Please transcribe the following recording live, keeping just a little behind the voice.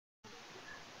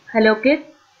Hello kids,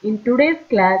 in today's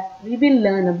class we will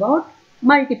learn about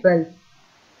multiples.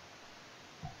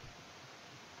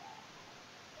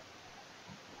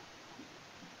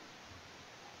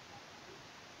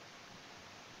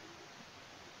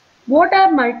 What are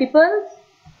multiples?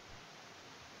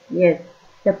 Yes,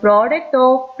 the product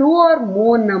of two or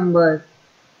more numbers.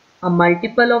 A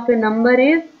multiple of a number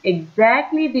is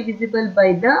exactly divisible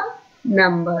by the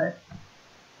number.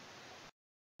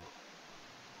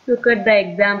 Look at the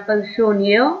example shown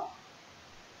here.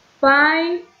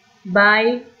 5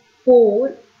 by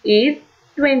 4 is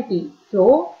 20.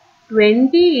 So,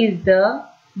 20 is the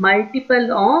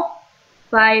multiple of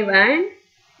 5 and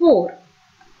 4.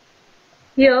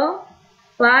 Here,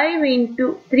 5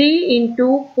 into 3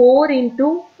 into 4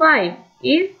 into 5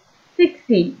 is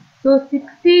 60. So,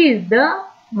 60 is the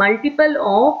multiple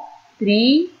of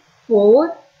 3,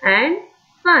 4 and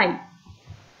 5.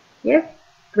 Yes,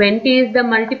 20 is the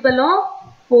multiple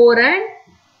of 4 and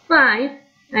 5.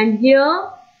 And here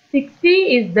 60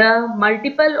 is the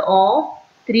multiple of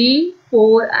 3,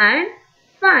 4 and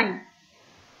 5.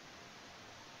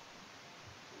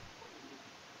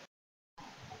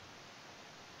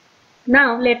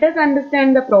 Now let us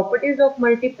understand the properties of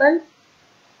multiples.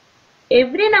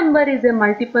 Every number is a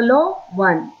multiple of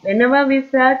 1. Whenever we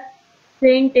start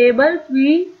saying tables,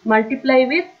 we multiply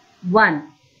with 1.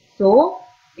 So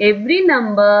every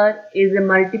number is a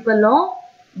multiple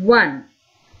of 1.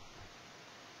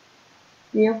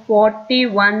 Here 40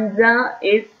 ones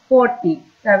is 40.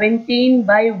 17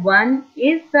 by 1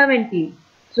 is 17.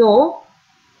 So,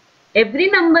 every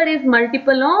number is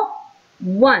multiple of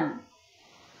 1.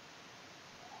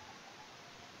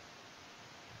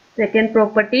 Second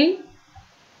property.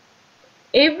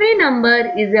 Every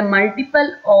number is a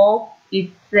multiple of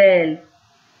itself.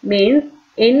 Means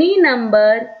any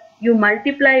number you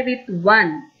multiply with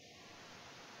 1.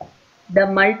 The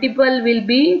multiple will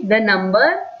be the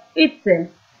number itself.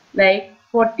 Like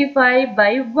 45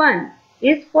 by 1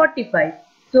 is 45.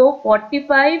 So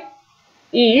 45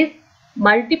 is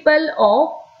multiple of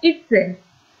itself.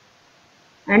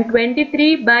 And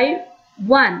 23 by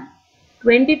 1.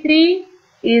 23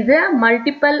 is a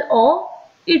multiple of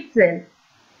itself.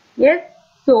 Yes.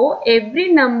 So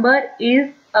every number is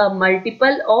a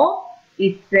multiple of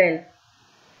itself.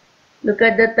 Look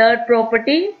at the third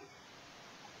property.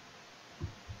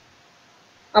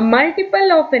 A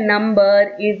multiple of a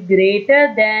number is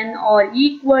greater than or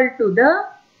equal to the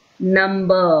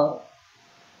number.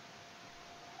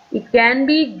 It can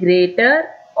be greater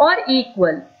or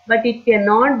equal, but it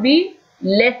cannot be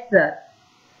lesser.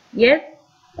 Yes,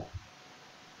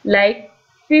 like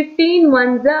 15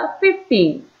 ones are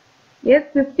 15. Yes,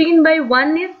 15 by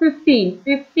 1 is 15.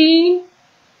 15,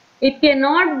 it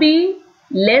cannot be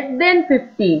less than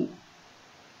 15.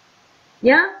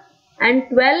 Yeah. And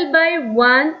 12 by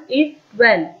 1 is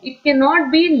 12. It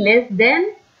cannot be less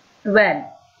than 12.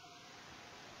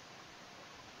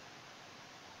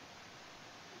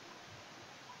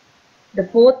 The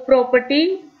fourth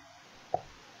property.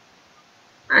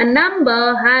 A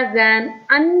number has an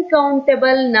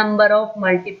uncountable number of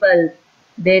multiples.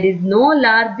 There is no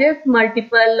largest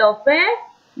multiple of a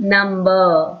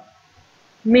number.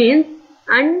 Means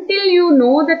until you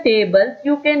know the tables,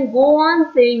 you can go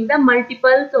on saying the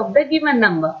multiples of the given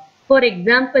number. For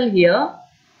example, here,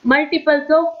 multiples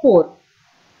of 4.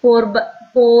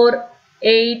 4,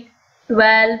 8,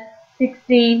 12,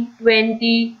 16,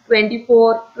 20,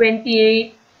 24,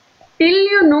 28. Till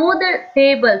you know the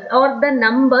tables or the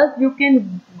numbers, you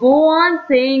can go on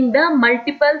saying the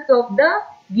multiples of the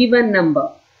given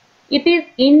number. It is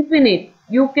infinite.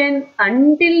 You can,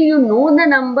 until you know the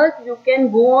numbers, you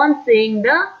can go on saying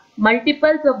the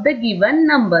multiples of the given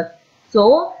numbers.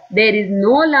 So, there is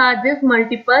no largest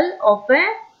multiple of a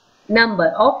number,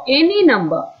 of any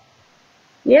number.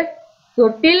 Yes. So,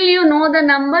 till you know the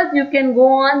numbers, you can go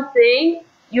on saying,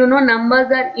 you know,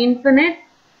 numbers are infinite.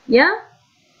 Yeah.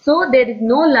 So, there is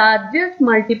no largest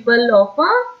multiple of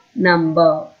a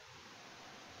number.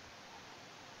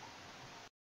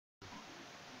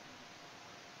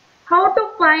 How to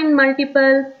find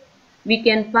multiples? We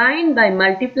can find by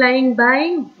multiplying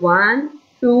by 1,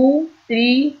 2,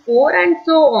 3, 4 and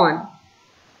so on.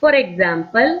 For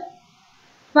example,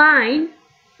 find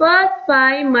first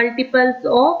 5 multiples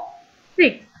of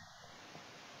 6.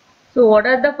 So, what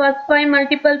are the first 5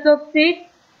 multiples of 6?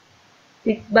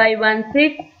 6 by 1,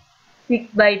 6.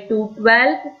 6 by 2,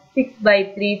 12. 6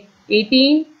 by 3,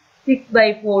 18. 6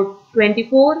 by 4,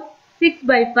 24. 6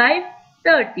 by 5,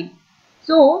 30.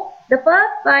 So, the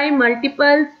first 5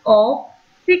 multiples of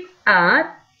 6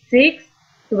 are 6,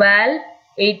 12,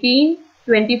 18,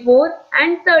 24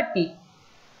 and 30.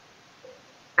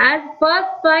 As first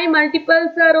 5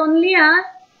 multiples are only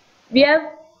asked, we have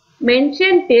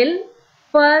mentioned till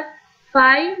first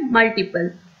 5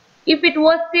 multiples. If it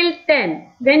was till 10,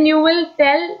 then you will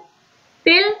tell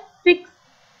till 6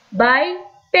 by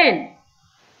 10.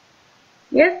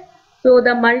 Yes. So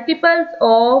the multiples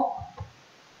of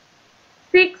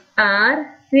 6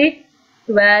 are 6,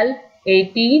 12,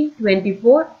 18,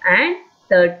 24 and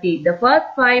 30. The first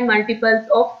 5 multiples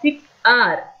of 6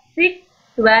 are 6,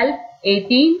 12,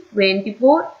 18,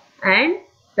 24 and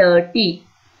 30.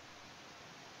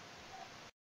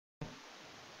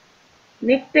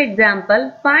 Next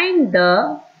example, find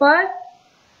the first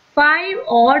 5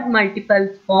 odd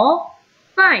multiples of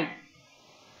 5.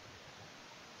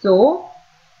 So,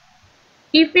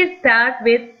 if we start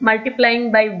with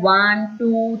multiplying by 1,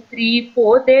 2, 3,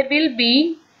 4, there will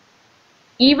be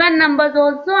even numbers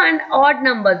also and odd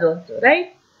numbers also,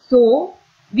 right? So,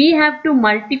 we have to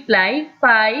multiply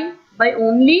 5 by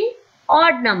only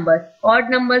odd numbers. Odd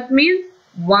numbers means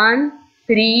 1,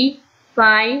 3,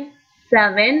 5,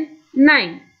 7,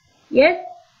 9. Yes?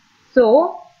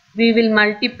 So, we will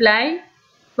multiply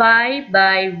 5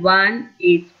 by 1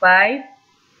 is 5.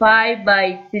 5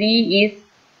 by 3 is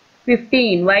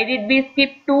 15. Why did we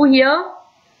skip 2 here?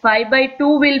 5 by 2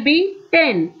 will be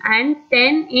 10 and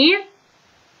 10 is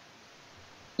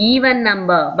even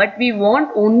number. But we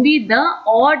want only the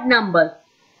odd numbers.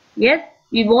 Yes,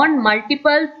 we want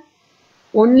multiples.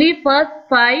 Only first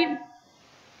 5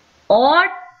 odd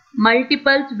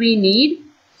multiples we need.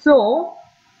 So,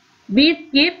 we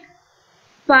skip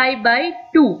 5 by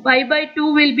 2. 5 by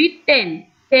 2 will be 10.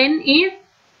 10 is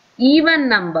even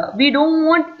number. We don't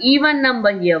want even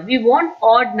number here. We want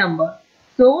odd number.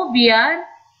 So, we are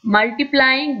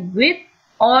multiplying with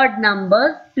odd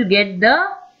numbers to get the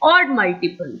odd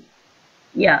multiples.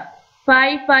 Yeah.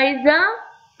 5 5s are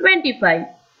 25.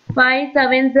 5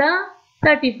 7s are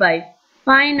 35.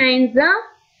 5 9s are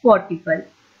 45.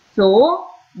 So,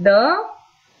 the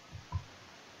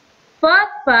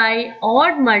first 5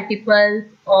 odd multiples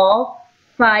of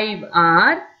 5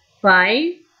 are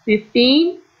 5,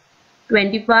 15,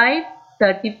 25,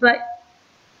 35,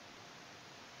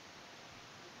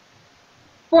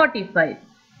 45.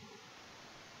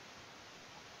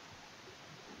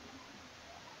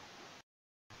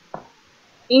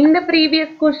 In the previous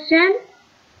question,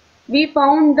 we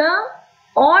found the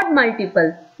odd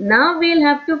multiples. Now we will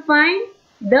have to find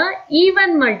the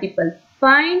even multiples.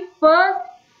 Find first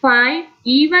 5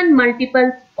 even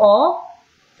multiples of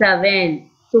 7.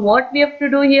 So what we have to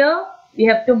do here? We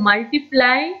have to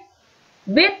multiply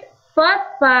with first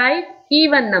 5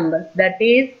 even numbers, that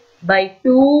is by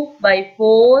 2, by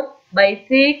 4, by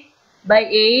 6, by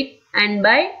 8 and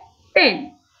by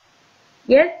 10.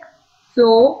 Yes.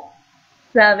 So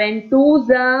 7 2s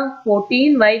are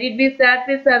 14. Why did we start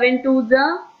with 7 2s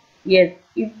are? Yes.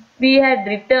 If we had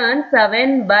written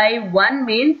 7 by 1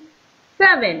 means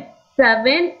 7.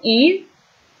 7 is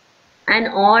an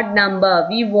odd number.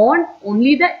 We want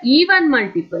only the even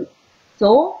multiple.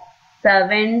 So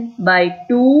 7 by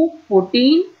 2,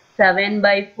 14, 7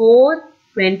 by 4,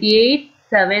 28,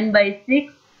 7 by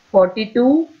 6,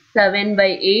 42, 7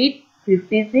 by 8,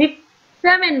 56,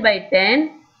 7 by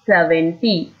 10,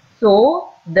 70. So,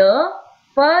 the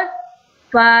first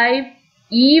 5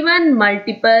 even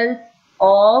multiples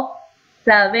of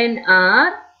 7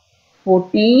 are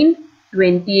 14,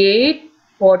 28,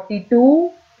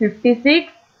 42,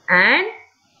 56 and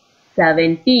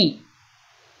 70.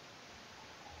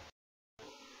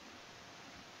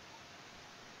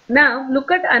 Now look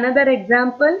at another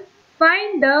example.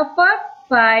 Find the first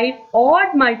 5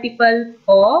 odd multiples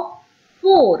of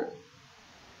 4.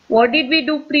 What did we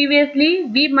do previously?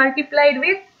 We multiplied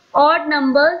with odd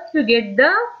numbers to get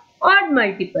the odd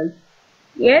multiples.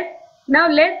 Yes. Now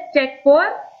let's check for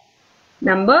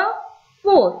number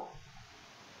 4.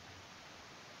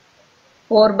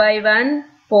 4 by 1,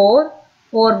 4.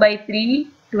 4 by 3,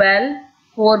 12.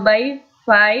 4 by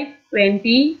 5,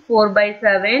 20. 4 by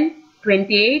 7,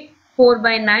 28, 4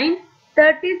 by 9,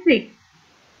 36.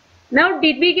 Now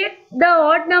did we get the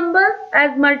odd numbers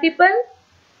as multiple?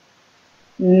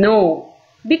 No,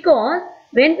 because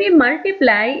when we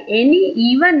multiply any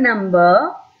even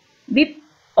number with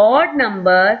odd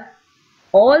numbers,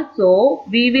 also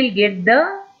we will get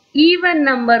the even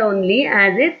number only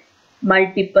as its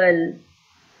multiple.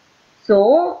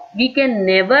 So we can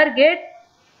never get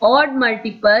odd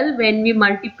multiple when we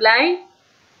multiply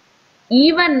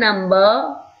even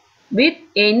number with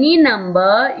any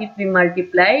number. If we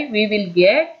multiply, we will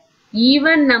get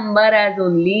even number as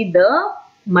only the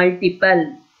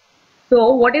multiple.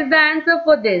 So what is the answer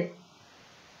for this?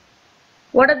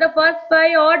 What are the first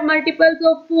 5 odd multiples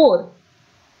of 4?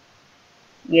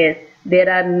 Yes, there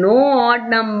are no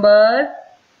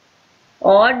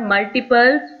odd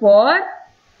multiples for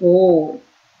 4.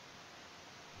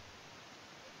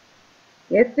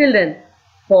 Yes, children.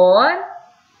 For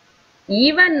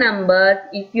even numbers,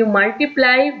 if you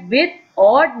multiply with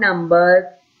odd numbers,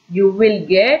 you will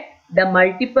get the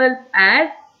multiples as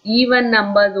even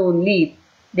numbers only.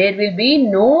 There will be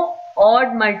no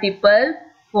odd multiples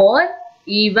for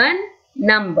even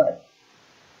numbers.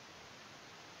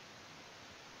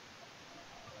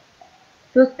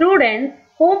 So students,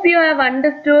 hope you have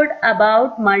understood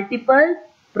about multiples,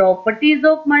 properties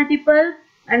of multiples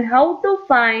and how to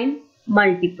find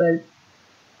multiples.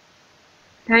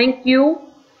 Thank you.